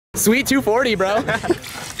Sweet 240, bro.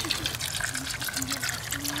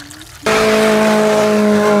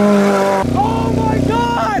 Oh my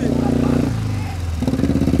God!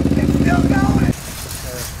 It's still going.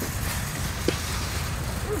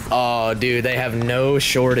 Oh, dude, they have no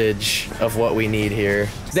shortage of what we need here.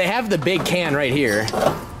 They have the big can right here.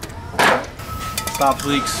 Stop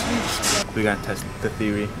leaks. We gotta test the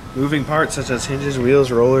theory. Moving parts such as hinges,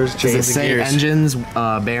 wheels, rollers, chains, Does it say and gears. engines,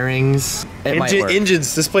 bearings? It might work.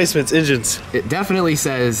 Engines, displacements, engines. It definitely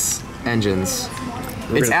says engines.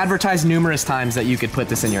 It's advertised numerous times that you could put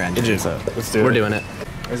this in your engine. So let's do it. We're doing it.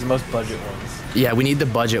 Where's the most budget ones? Yeah, we need the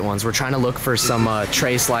budget ones. We're trying to look for some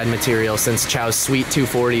tray slide material since Chow's Sweet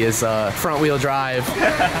 240 is front wheel drive.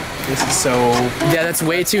 This is so... Yeah, that's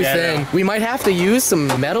way too thin. We might have to use some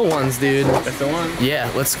metal ones, dude. That's the one. Yeah,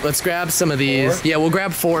 let's grab some of these. 4? Yeah, we'll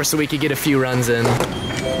grab 4 so we could get a few runs in.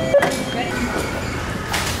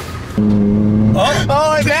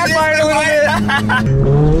 Oh, it backfired a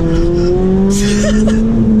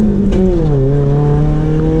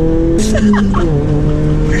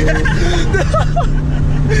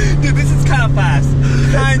Dude, this is kind of fast.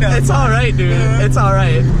 Kind of. It's all right, dude. It's all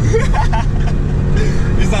right.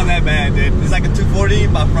 It's not that bad, dude. It's like a 240,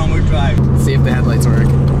 but front wheel drive. Let's see if the headlights work.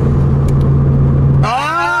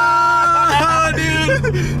 Oh,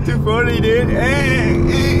 dude. 240, dude. Hey.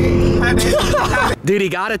 Dude, he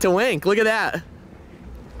got it to wink. Look at that.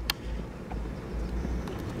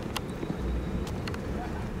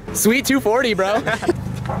 Sweet 240, bro.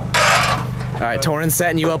 All right, Torrin's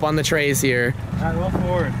setting you up on the trays here. All right, roll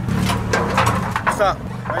forward. Stop.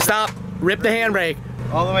 Right. Stop. Rip the handbrake.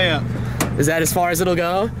 All the way up. Is that as far as it'll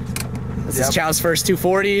go? This is Chow's first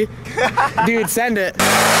 240. Dude, send it.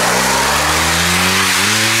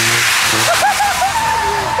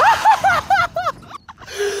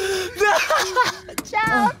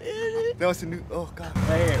 Chow. That was a new. Oh god.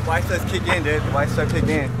 Right here. Why starts kick in, dude? Why start kick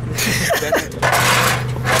in?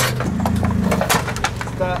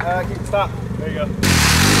 Stop. Stop. There you go.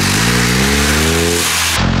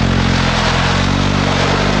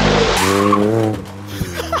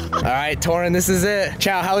 All right, Torrin, this is it.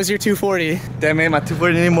 Chow, how was your 240? Damn man, my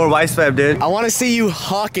 240 need more wide swipe, dude. I want to see you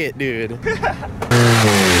huck it, dude.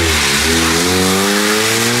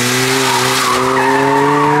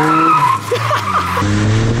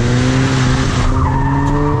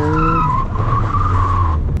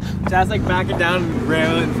 Chad's like backing down and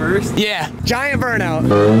railing first. Yeah, giant burnout.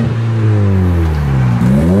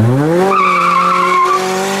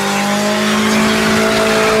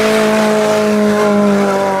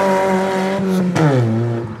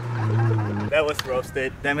 That was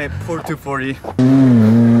roasted. Damn it, poor 240.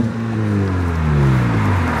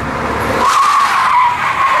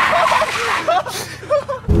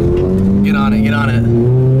 Get on it, get on it.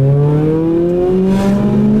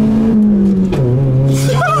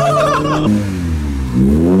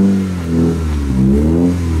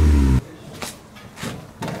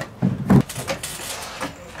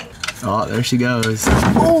 Oh, there she goes.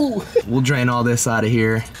 Oh! We'll drain all this out of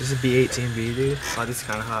here. This is B18B, dude. Oh, this is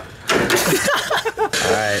kind of hot.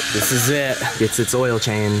 All right, this is it. Gets its oil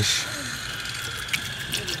change.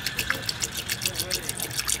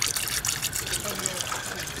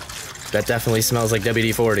 That definitely smells like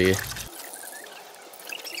WD-40.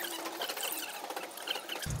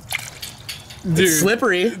 Dude, it's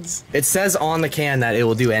slippery. It says on the can that it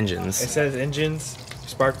will do engines. It says engines,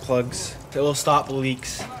 spark plugs. It will stop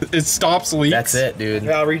leaks. it stops leaks. That's it, dude.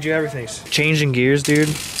 Yeah, I'll read you everything. Changing gears, dude.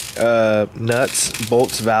 Nuts,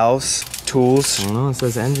 bolts, valves, tools, I don't know, it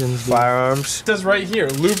says engines, dude. firearms. It says right here,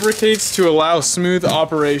 lubricates to allow smooth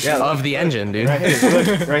operation. Of the engine, dude. Right here,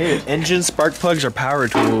 look, right here. Engine, spark plugs, or power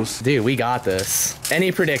tools. Dude, we got this.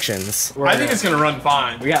 Any predictions? I think it's gonna run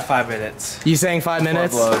fine. We got 5 minutes. You saying 5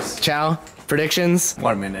 minutes? blows. Chow? Predictions?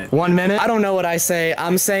 1 minute. 1 minute? I don't know what I say.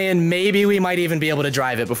 I'm saying maybe we might even be able to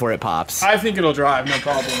drive it before it pops. I think it'll drive, no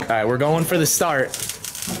problem. All right, we're going for the start.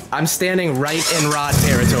 I'm standing right in rod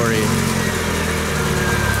territory.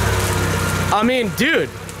 I mean, dude,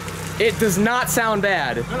 it does not sound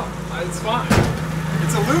bad. No, it's fine.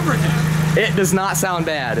 It's a lubricant. It does not sound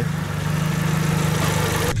bad.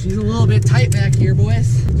 She's a little bit tight back here,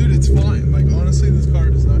 boys. Dude, it's fine. Like, honestly, this car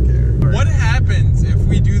does not care. What happens if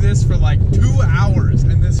we do this for like 2 hours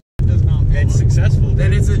and this does not move? It's successful.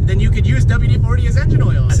 Then then you could use WD-40 as engine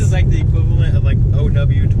oil. This is like the equivalent of like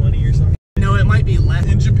OW20 or something. No, it might be less.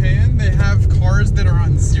 In Japan, they have cars that are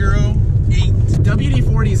on 0.8.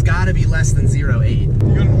 WD-40's gotta be less than 0.8. You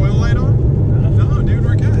got an oil light on? No, dude,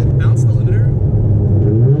 we're good. Bounce the limiter.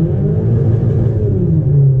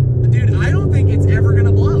 Dude, I don't think it's ever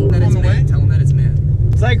gonna blow. That it's On the way? mint. Tell them that it's mint.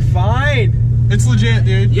 It's like fine. It's legit,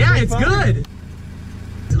 dude. Yeah, it's good.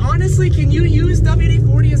 Honestly, can you use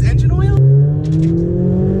WD-40 as engine oil?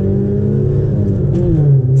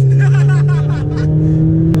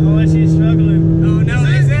 Oh, she's struggling. Oh no,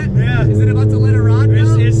 is it? Yeah. Is it about to let her rod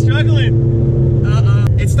go? It's struggling.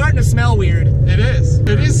 It's starting to smell weird. It is.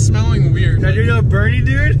 It is smelling weird. Can I do a Bernie,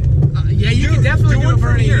 dude? Yeah, you can definitely do one a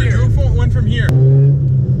from Bernie here. here. Do one from here.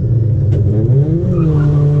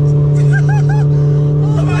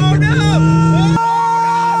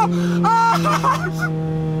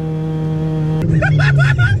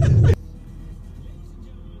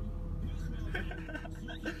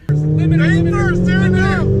 First, dude,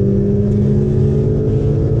 now.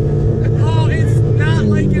 Oh, it's not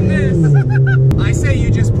liking this. I say you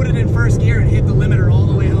just put it in first gear and hit the limiter all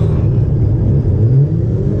the way home.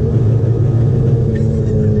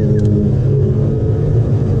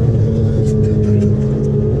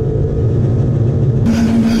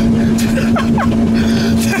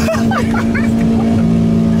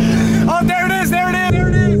 Oh, there it is, there it is, there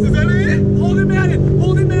it is. Is that it? Hold him at it,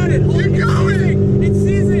 hold him at it. Hold Keep going. It's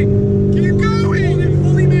seizing. Keep going. Hold it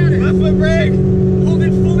fully matted. Left foot brake. Hold it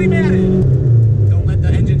fully matted. Don't let the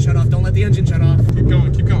engine shut off. Don't let the engine shut off. Keep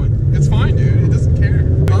going, keep going. It's fine, dude. It doesn't care.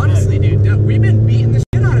 Honestly, dude, we've been beating the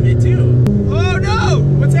shit out of it too. Oh no!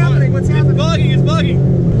 What's happening? What's happening? Bugging, it's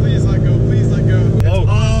bugging. Please let go, please let go.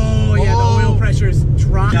 Oh, yeah, the oil pressure's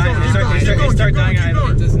dropping. It start dying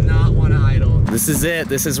idle. It does not want to idle. This is it.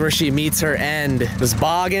 This is where she meets her end. This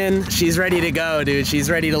boggin, she's ready to go, dude. She's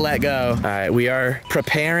ready to let go. All right, we are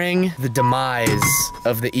preparing the demise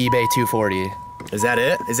of the eBay 240. Is that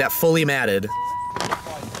it? Is that fully matted?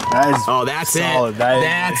 That is Oh, that's solid. it.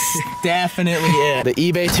 That's definitely it. The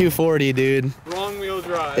eBay 240, dude. Wrong wheel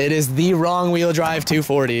drive. It is the wrong wheel drive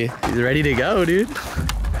 240. He's ready to go, dude.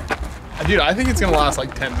 Dude, I think it's gonna last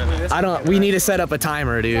like 10 minutes. We need to set up a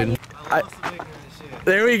timer, dude.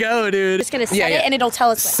 There we go, dude. Just gonna set it and it'll tell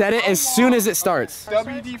us. Set it as soon as it starts.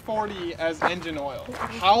 WD-40 as engine oil.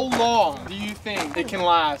 How long do you think it can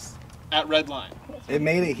last at red line? It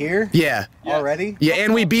made it here Yeah. already? Yeah,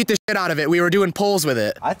 and we beat the shit out of it. We were doing pulls with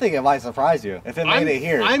it. I think it might surprise you if it made it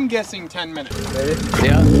here. I'm guessing 10 minutes.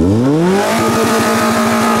 Yeah.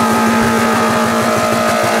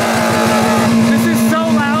 This is so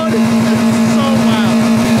loud. So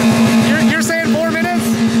loud. You're saying 4 minutes?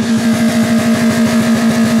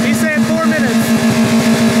 He's saying 4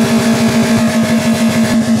 minutes.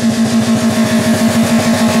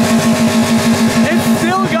 It's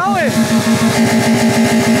still going.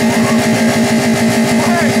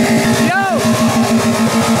 Hey,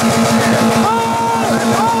 yo.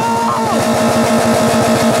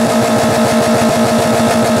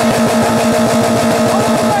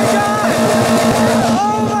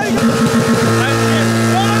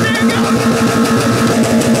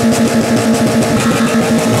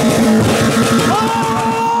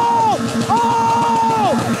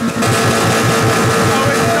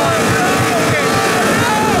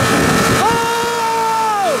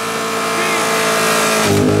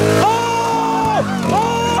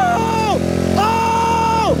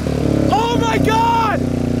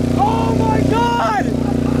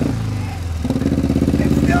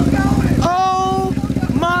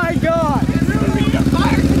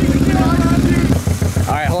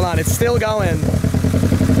 It's still going.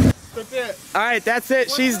 That's it. All right, that's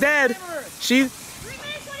it. She's dead. She's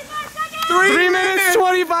 3 3 minutes minutes,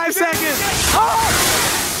 25 seconds. 25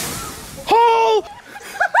 seconds. Oh!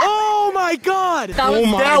 Oh my God! That was,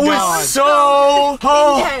 That was so.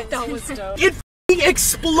 Oh! that was dope. It f***ing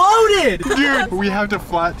exploded, Dude, we have to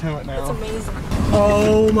flat toe it now. That's amazing.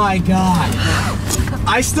 Oh my God!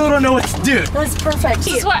 I still don't know what to do. That was perfect.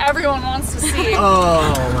 This is what everyone wants to see.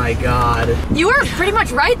 Oh my God! You were pretty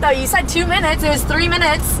much right though. You said 2 minutes. It was 3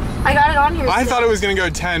 minutes. I got it on here. I thought it was gonna go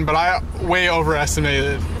 10, but I way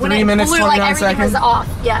overestimated. when 3 it minutes, blew, 29 like everything seconds? was off.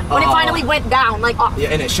 Yeah. When it finally went down, like off. Yeah,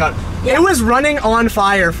 and it shut. Yeah. It was running on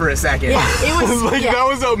fire for a second. Yeah, it was. Like yeah. that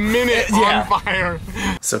was a minute Yeah. on fire.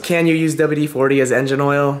 So can you use WD-40 as engine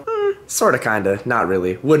oil? Sorta, kinda, not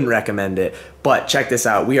really. Wouldn't recommend it. But check this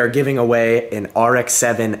out, we are giving away an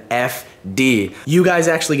RX-7 FD. You guys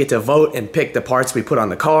actually get to vote and pick the parts we put on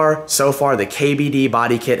the car. So far, the KBD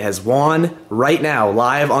body kit has won. Right now,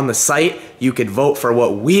 live on the site, you could vote for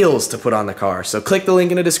what wheels to put on the car. So click the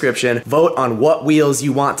link in the description, vote on what wheels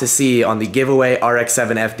you want to see on the giveaway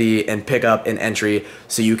RX-7 FD and pick up an entry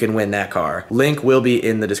so you can win that car. Link will be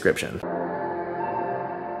in the description.